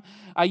time.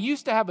 I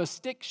used to have a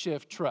stick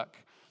shift truck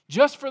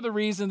just for the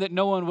reason that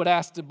no one would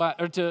ask to buy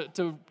or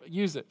to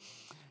use it.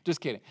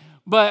 Just kidding.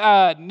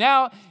 But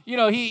now,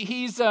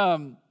 he's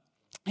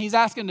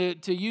asking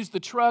to use the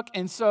truck.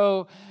 And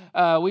so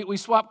we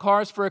swap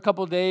cars for a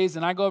couple of days,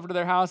 and I go over to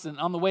their house. And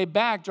on the way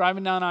back,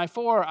 driving down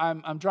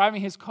I-4, I'm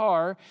driving his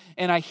car,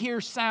 and I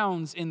hear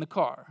sounds in the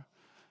car.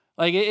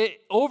 Like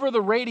over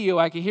the radio,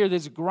 I could hear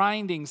this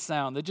grinding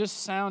sound that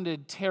just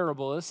sounded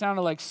terrible. It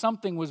sounded like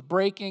something was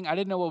breaking. I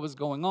didn't know what was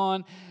going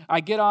on. I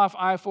get off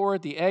I-4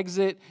 at the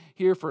exit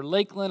here for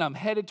Lakeland. I'm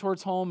headed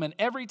towards home, and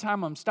every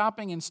time I'm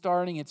stopping and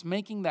starting, it's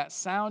making that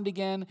sound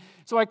again.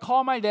 So I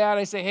call my dad.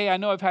 I say, hey, I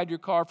know I've had your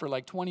car for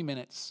like 20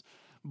 minutes,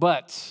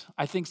 but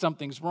I think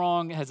something's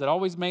wrong. Has it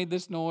always made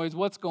this noise?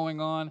 What's going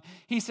on?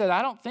 He said,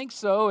 I don't think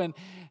so. And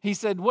he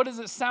said, what does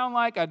it sound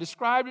like? I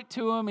described it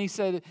to him. He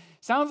said,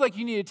 sounds like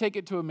you need to take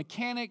it to a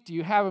mechanic. Do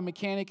you have a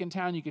mechanic in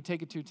town you could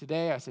take it to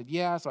today? I said,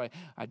 yeah. So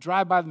I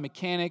drive by the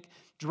mechanic,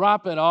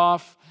 drop it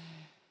off.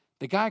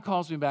 The guy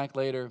calls me back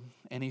later,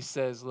 and he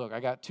says, look,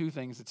 I got two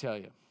things to tell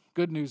you,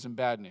 good news and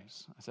bad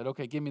news. I said,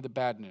 okay, give me the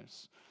bad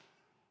news.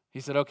 He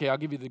said, okay, I'll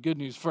give you the good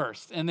news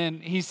first. And then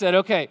he said,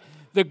 okay,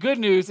 the good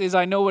news is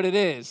I know what it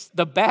is.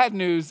 The bad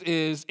news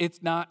is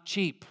it's not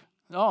cheap.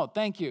 Oh,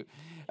 thank you.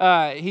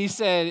 He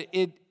said,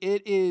 it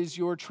is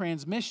your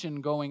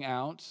transmission going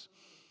out,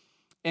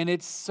 and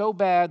it's so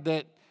bad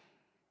that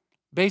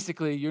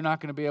basically you're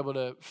not going to be able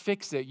to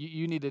fix it.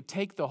 You need to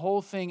take the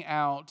whole thing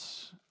out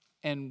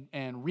and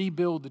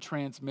rebuild the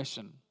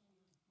transmission.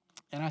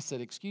 And I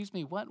said, excuse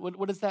me,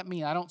 what does that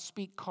mean? I don't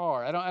speak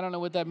car. I don't know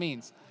what that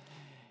means.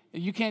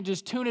 You can't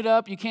just tune it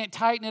up. You can't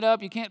tighten it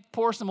up. You can't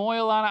pour some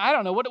oil on it. I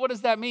don't know. What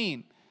does that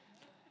mean?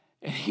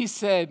 And he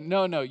said,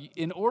 no.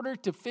 In order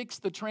to fix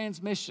the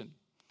transmission,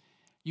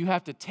 you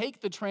have to take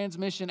the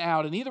transmission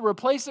out and either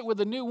replace it with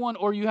a new one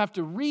or you have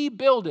to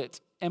rebuild it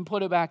and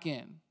put it back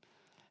in.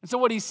 And so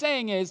what he's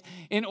saying is,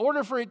 in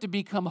order for it to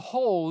become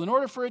whole, in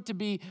order for it to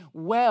be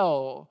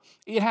well,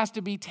 it has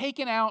to be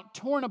taken out,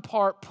 torn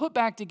apart, put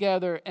back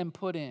together, and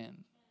put in.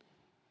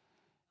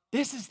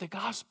 This is the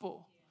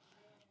gospel.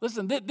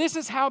 Listen, this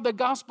is how the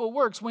gospel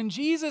works. When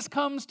Jesus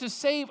comes to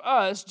save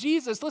us,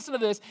 Jesus, listen to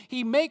this,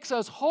 he makes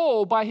us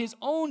whole by his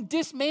own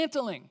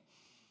dismantling.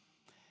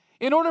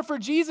 In order for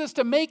Jesus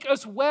to make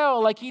us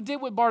well like he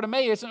did with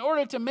Bartimaeus, in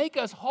order to make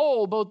us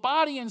whole, both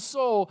body and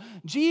soul,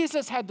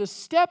 Jesus had to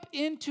step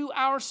into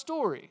our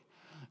story.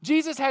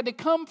 Jesus had to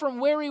come from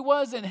where he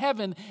was in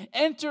heaven,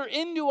 enter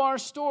into our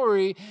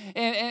story,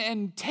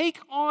 and take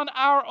on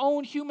our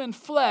own human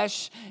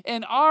flesh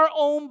and our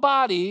own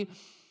body,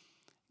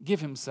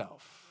 give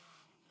himself.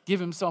 Give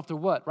himself to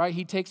what, right?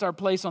 He takes our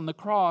place on the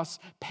cross,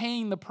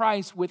 paying the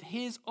price with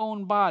his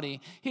own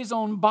body. His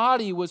own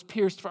body was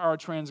pierced for our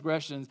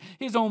transgressions.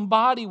 His own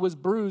body was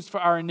bruised for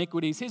our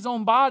iniquities. His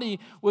own body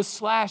was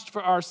slashed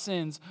for our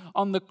sins.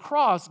 On the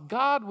cross,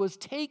 God was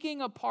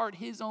taking apart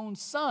his own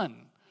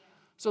son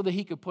so that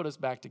he could put us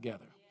back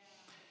together.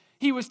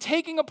 He was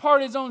taking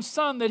apart his own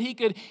son that he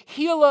could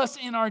heal us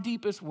in our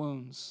deepest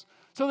wounds,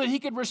 so that he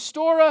could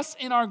restore us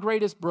in our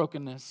greatest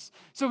brokenness,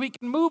 so he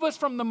can move us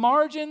from the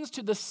margins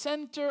to the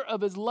center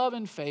of his love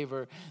and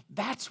favor.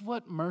 That's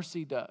what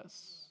mercy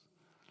does.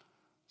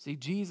 See,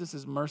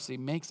 Jesus' mercy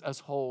makes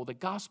us whole. The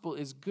gospel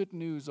is good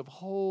news of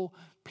whole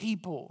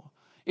people.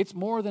 It's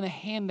more than a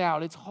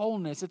handout. It's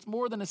wholeness. It's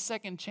more than a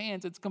second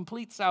chance. It's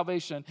complete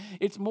salvation.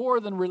 It's more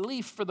than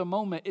relief for the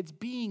moment. It's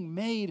being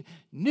made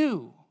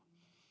new.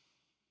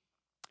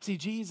 See,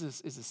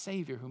 Jesus is a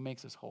Savior who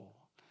makes us whole.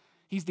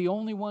 He's the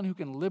only one who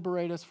can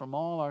liberate us from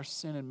all our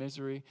sin and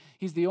misery.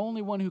 He's the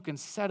only one who can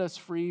set us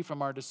free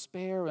from our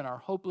despair and our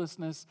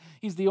hopelessness.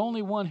 He's the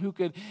only one who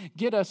could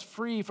get us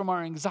free from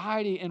our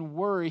anxiety and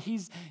worry.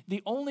 He's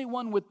the only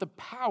one with the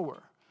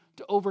power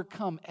to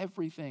overcome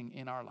everything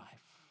in our life,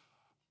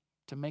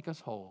 to make us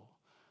whole,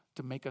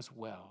 to make us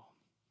well.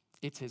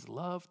 It's his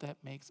love that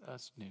makes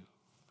us new.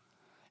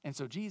 And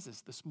so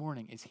Jesus this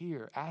morning is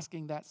here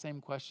asking that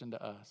same question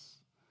to us.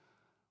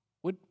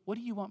 What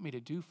do you want me to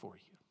do for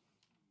you?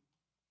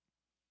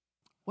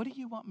 What do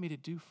you want me to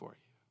do for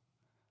you?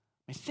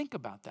 I mean, think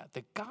about that.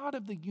 The God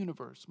of the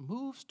universe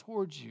moves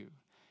towards you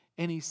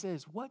and he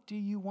says, what do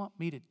you want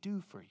me to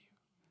do for you?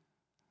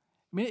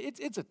 I mean,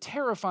 it's a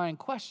terrifying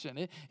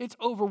question. It's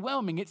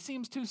overwhelming. It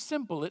seems too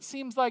simple. It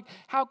seems like,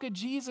 how could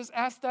Jesus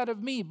ask that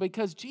of me?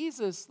 Because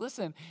Jesus,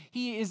 listen,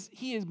 he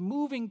is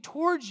moving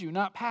towards you,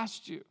 not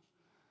past you.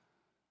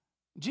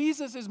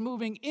 Jesus is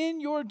moving in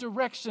your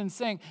direction,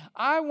 saying,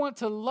 I want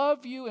to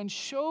love you and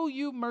show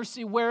you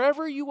mercy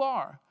wherever you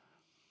are.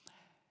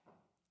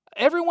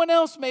 Everyone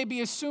else may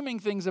be assuming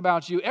things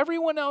about you.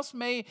 Everyone else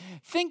may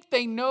think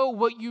they know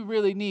what you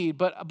really need,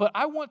 but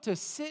I want to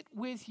sit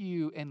with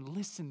you and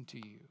listen to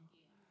you.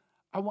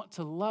 I want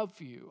to love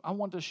you. I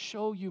want to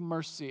show you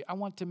mercy. I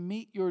want to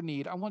meet your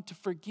need. I want to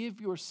forgive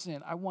your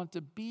sin. I want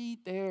to be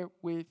there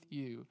with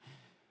you.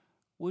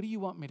 What do you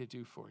want me to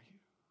do for you?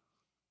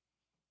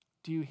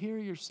 Do you hear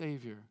your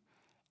Savior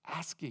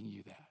asking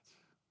you that?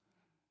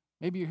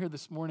 Maybe you're here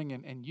this morning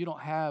and you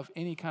don't have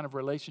any kind of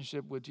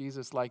relationship with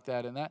Jesus like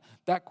that, and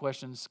that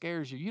question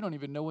scares you. You don't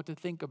even know what to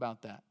think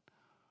about that.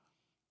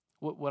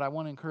 What I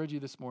want to encourage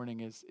you this morning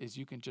is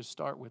you can just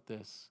start with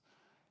this.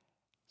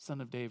 Son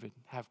of David,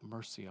 have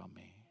mercy on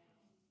me.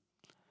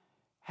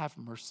 Have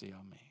mercy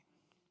on me.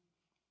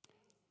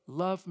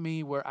 Love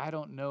me where I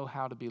don't know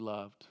how to be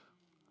loved.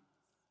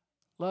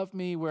 Love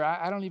me where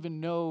I don't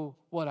even know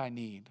what I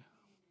need.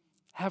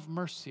 Have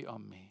mercy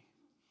on me.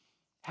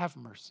 Have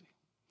mercy.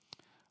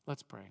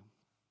 Let's pray.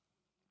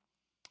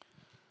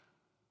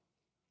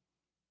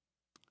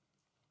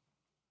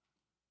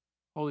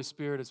 Holy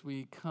Spirit, as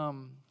we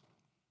come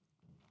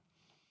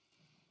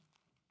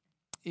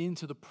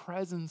into the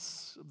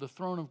presence of the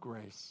throne of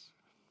grace,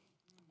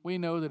 we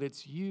know that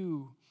it's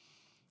you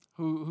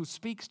who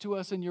speaks to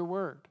us in your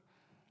word.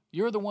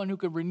 You're the one who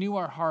could renew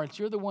our hearts.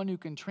 You're the one who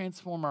can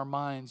transform our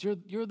minds.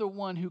 You're the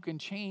one who can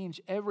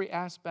change every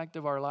aspect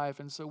of our life.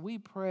 And so we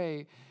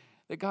pray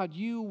that, God,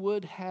 you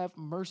would have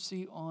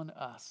mercy on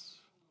us.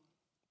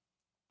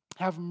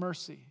 Have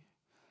mercy.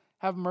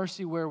 Have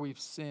mercy where we've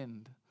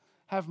sinned.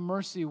 Have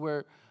mercy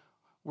where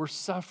we're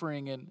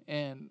suffering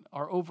and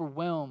are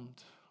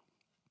overwhelmed.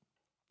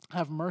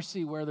 Have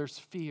mercy where there's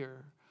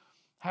fear.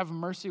 Have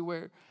mercy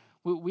where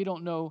we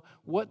don't know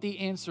what the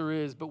answer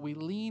is, but we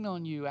lean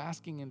on you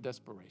asking in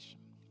desperation.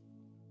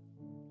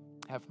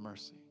 Have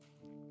mercy.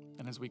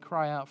 And as we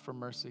cry out for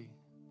mercy,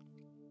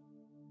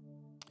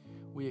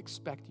 we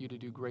expect you to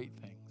do great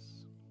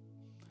things.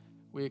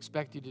 We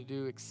expect you to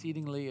do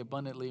exceedingly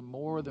abundantly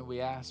more than we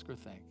ask or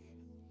think,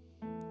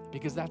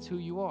 because that's who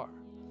you are.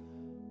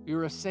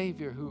 You're a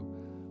Savior who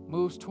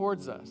moves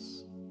towards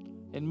us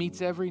and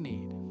meets every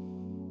need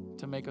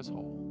to make us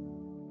whole.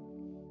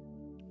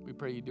 We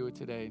pray you do it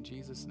today in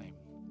Jesus' name.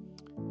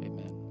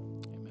 Amen.